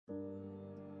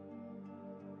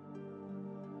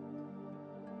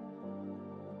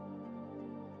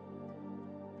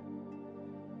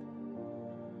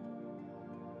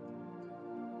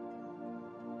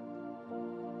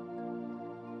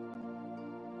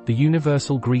The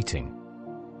universal greeting.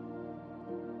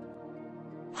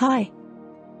 Hi.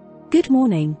 Good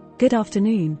morning, good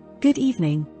afternoon, good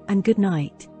evening, and good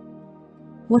night.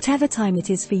 Whatever time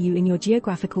it is for you in your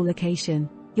geographical location,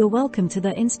 you're welcome to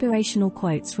the Inspirational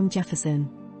Quotes from Jefferson.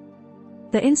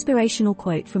 The inspirational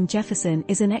quote from Jefferson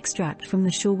is an extract from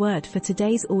the sure word for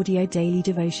today's audio daily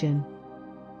devotion.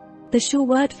 The sure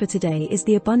word for today is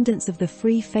the abundance of the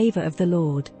free favor of the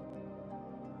Lord.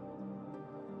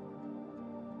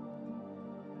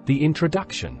 The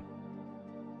introduction.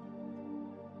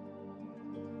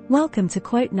 Welcome to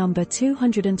quote number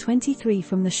 223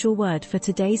 from the sure word for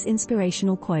today's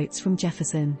inspirational quotes from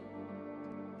Jefferson.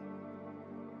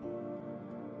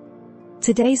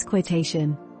 Today's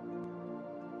quotation.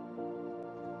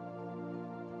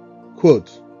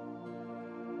 Quote: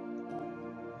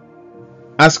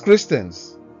 As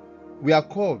Christians, we are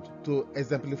called to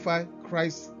exemplify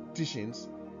Christ's teachings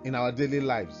in our daily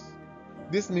lives.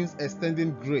 This means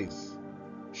extending grace,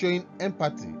 showing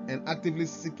empathy, and actively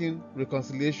seeking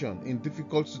reconciliation in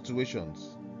difficult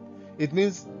situations. It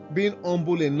means being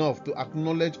humble enough to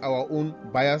acknowledge our own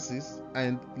biases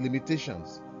and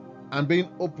limitations, and being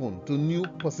open to new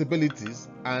possibilities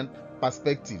and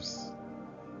perspectives.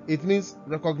 It means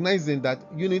recognizing that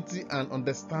unity and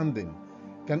understanding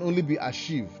can only be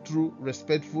achieved through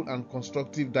respectful and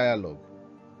constructive dialogue.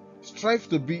 Strive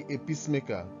to be a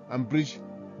peacemaker and bridge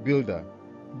builder,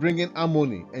 bringing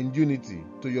harmony and unity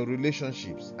to your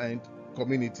relationships and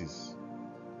communities.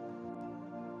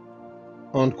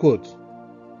 Unquote.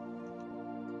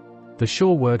 The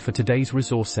sure word for today's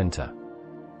resource center.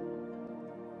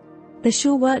 The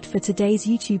sure word for today's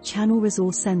YouTube channel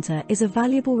Resource Center is a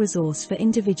valuable resource for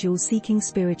individuals seeking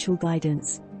spiritual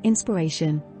guidance,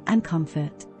 inspiration, and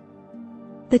comfort.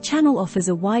 The channel offers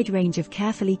a wide range of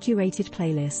carefully curated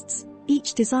playlists,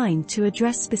 each designed to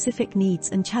address specific needs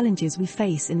and challenges we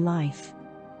face in life.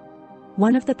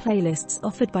 One of the playlists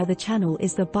offered by the channel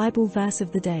is the Bible Verse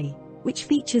of the Day, which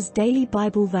features daily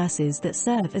Bible verses that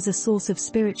serve as a source of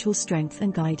spiritual strength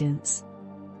and guidance.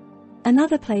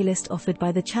 Another playlist offered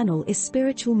by the channel is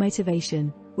Spiritual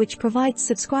Motivation, which provides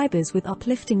subscribers with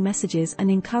uplifting messages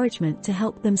and encouragement to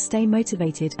help them stay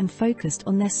motivated and focused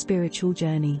on their spiritual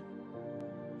journey.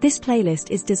 This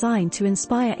playlist is designed to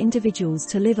inspire individuals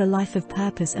to live a life of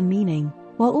purpose and meaning,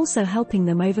 while also helping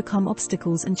them overcome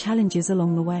obstacles and challenges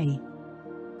along the way.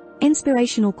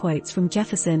 Inspirational Quotes from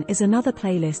Jefferson is another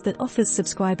playlist that offers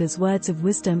subscribers words of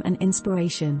wisdom and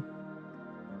inspiration.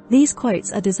 These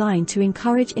quotes are designed to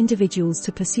encourage individuals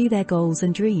to pursue their goals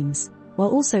and dreams, while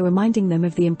also reminding them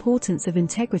of the importance of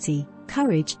integrity,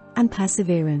 courage, and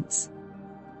perseverance.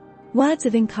 Words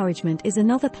of Encouragement is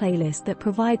another playlist that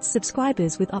provides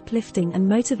subscribers with uplifting and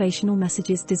motivational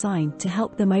messages designed to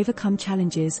help them overcome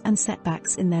challenges and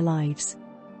setbacks in their lives.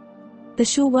 The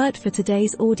sure word for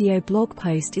today's audio blog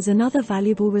post is another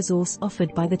valuable resource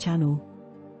offered by the channel.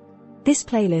 This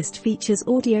playlist features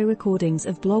audio recordings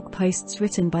of blog posts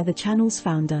written by the channel's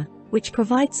founder, which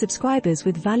provides subscribers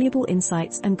with valuable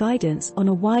insights and guidance on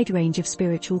a wide range of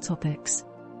spiritual topics.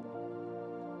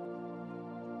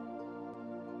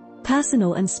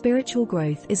 Personal and Spiritual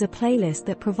Growth is a playlist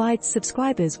that provides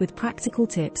subscribers with practical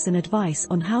tips and advice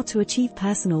on how to achieve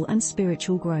personal and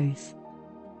spiritual growth.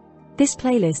 This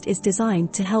playlist is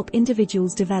designed to help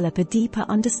individuals develop a deeper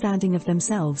understanding of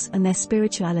themselves and their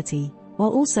spirituality,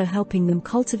 while also helping them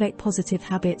cultivate positive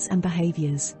habits and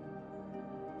behaviors.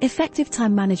 Effective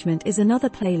Time Management is another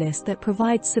playlist that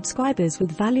provides subscribers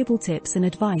with valuable tips and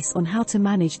advice on how to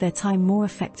manage their time more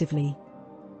effectively.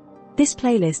 This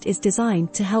playlist is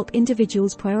designed to help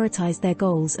individuals prioritize their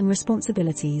goals and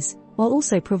responsibilities, while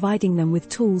also providing them with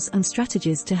tools and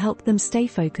strategies to help them stay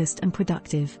focused and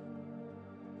productive.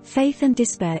 Faith and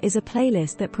Despair is a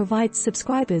playlist that provides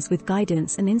subscribers with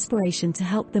guidance and inspiration to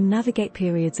help them navigate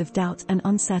periods of doubt and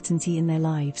uncertainty in their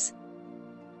lives.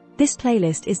 This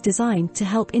playlist is designed to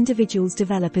help individuals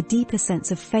develop a deeper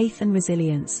sense of faith and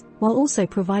resilience, while also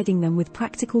providing them with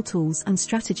practical tools and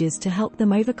strategies to help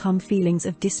them overcome feelings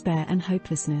of despair and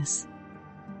hopelessness.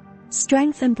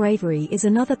 Strength and Bravery is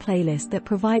another playlist that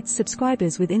provides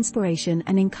subscribers with inspiration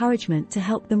and encouragement to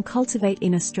help them cultivate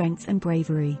inner strength and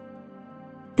bravery.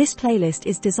 This playlist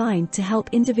is designed to help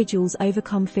individuals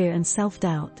overcome fear and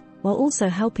self-doubt, while also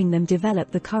helping them develop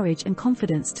the courage and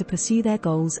confidence to pursue their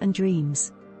goals and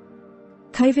dreams.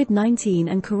 COVID-19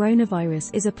 and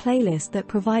Coronavirus is a playlist that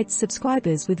provides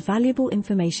subscribers with valuable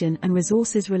information and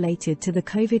resources related to the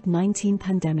COVID-19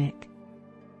 pandemic.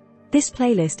 This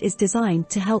playlist is designed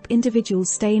to help individuals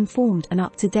stay informed and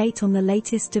up to date on the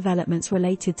latest developments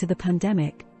related to the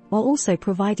pandemic, while also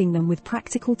providing them with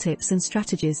practical tips and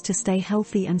strategies to stay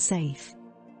healthy and safe.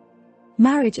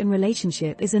 Marriage and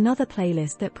relationship is another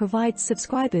playlist that provides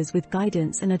subscribers with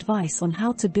guidance and advice on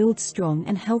how to build strong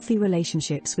and healthy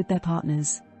relationships with their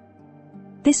partners.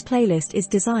 This playlist is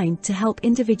designed to help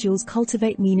individuals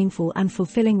cultivate meaningful and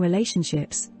fulfilling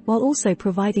relationships, while also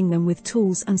providing them with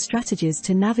tools and strategies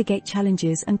to navigate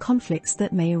challenges and conflicts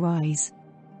that may arise.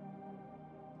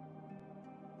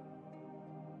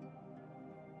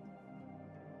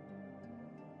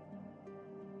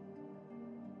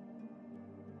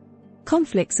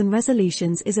 Conflicts and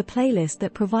Resolutions is a playlist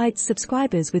that provides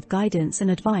subscribers with guidance and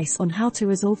advice on how to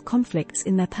resolve conflicts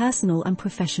in their personal and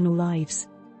professional lives.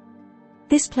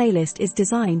 This playlist is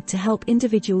designed to help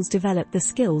individuals develop the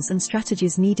skills and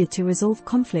strategies needed to resolve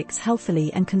conflicts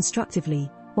healthily and constructively,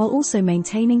 while also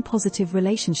maintaining positive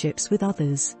relationships with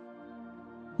others.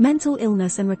 Mental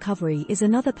Illness and Recovery is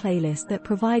another playlist that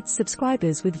provides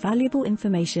subscribers with valuable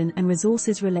information and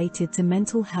resources related to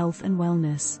mental health and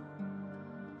wellness.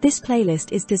 This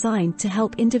playlist is designed to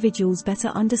help individuals better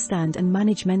understand and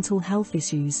manage mental health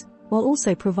issues, while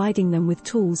also providing them with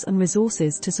tools and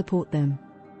resources to support them.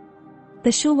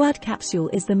 The Sure Word Capsule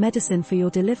is the medicine for your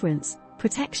deliverance,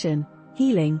 protection,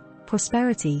 healing,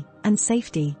 prosperity, and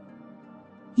safety.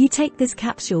 You take this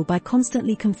capsule by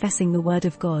constantly confessing the Word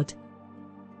of God.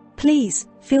 Please,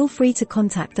 feel free to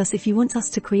contact us if you want us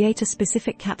to create a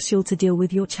specific capsule to deal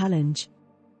with your challenge.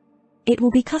 It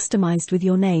will be customized with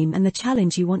your name and the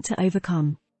challenge you want to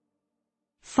overcome.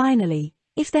 Finally,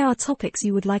 if there are topics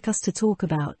you would like us to talk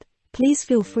about, please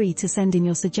feel free to send in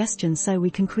your suggestions so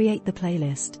we can create the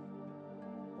playlist.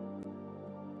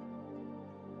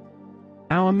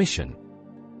 Our mission.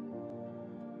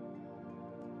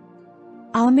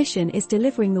 Our mission is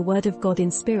delivering the Word of God in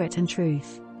spirit and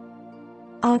truth.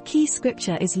 Our key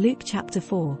scripture is Luke chapter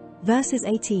 4, verses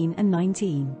 18 and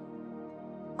 19.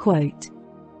 Quote,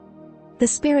 "The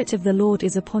Spirit of the Lord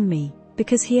is upon me,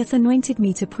 because he hath anointed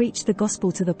me to preach the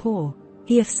gospel to the poor.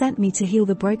 He hath sent me to heal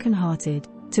the brokenhearted,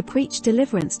 to preach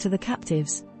deliverance to the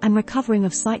captives, and recovering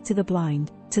of sight to the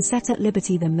blind, to set at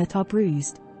liberty them that are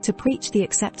bruised, to preach the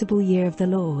acceptable year of the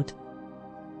Lord."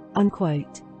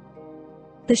 Unquote.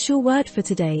 The sure word for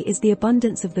today is the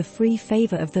abundance of the free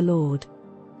favor of the Lord.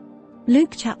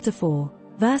 Luke chapter 4,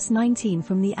 verse 19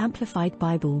 from the Amplified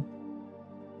Bible.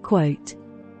 Quote,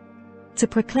 "To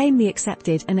proclaim the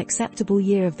accepted and acceptable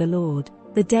year of the Lord,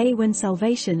 the day when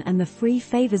salvation and the free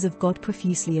favors of God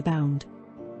profusely abound."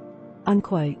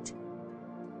 Unquote.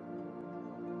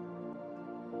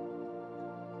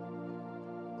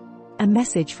 A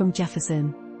message from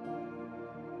Jefferson.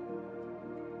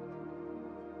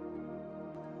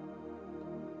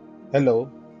 Hello,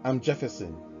 I'm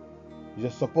Jefferson.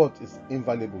 Your support is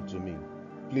invaluable to me.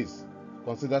 Please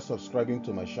consider subscribing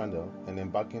to my channel and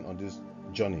embarking on this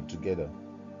journey together.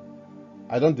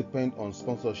 I don't depend on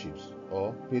sponsorships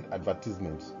or paid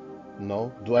advertisements,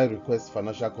 nor do I request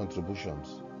financial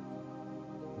contributions.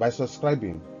 By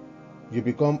subscribing, you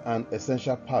become an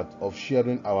essential part of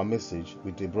sharing our message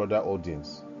with a broader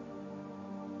audience.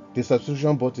 The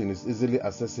subscription button is easily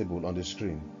accessible on the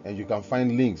screen, and you can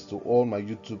find links to all my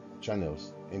YouTube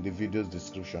channels in the video's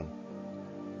description.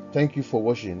 Thank you for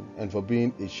watching and for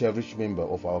being a cherished member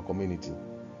of our community.